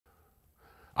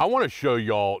I want to show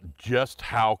y'all just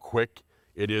how quick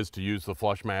it is to use the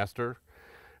Flushmaster.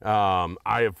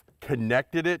 I have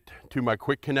connected it to my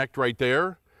quick connect right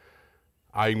there.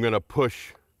 I'm going to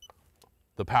push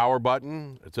the power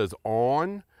button. It says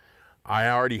on. I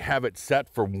already have it set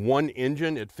for one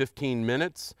engine at 15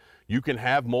 minutes. You can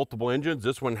have multiple engines.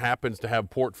 This one happens to have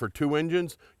port for 2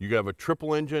 engines. You can have a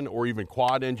triple engine or even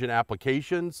quad engine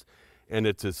applications. And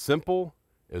it's as simple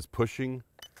as pushing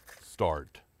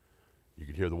start. You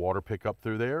can hear the water pick up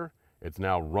through there. It's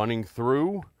now running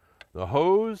through the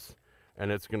hose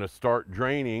and it's going to start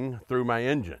draining through my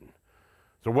engine.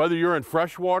 So whether you're in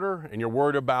freshwater and you're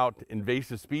worried about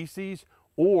invasive species,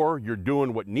 or you're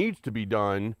doing what needs to be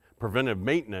done, preventive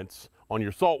maintenance on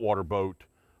your saltwater boat,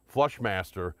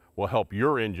 Flushmaster will help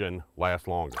your engine last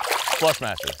longer.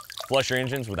 Flushmaster, flush your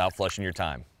engines without flushing your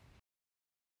time.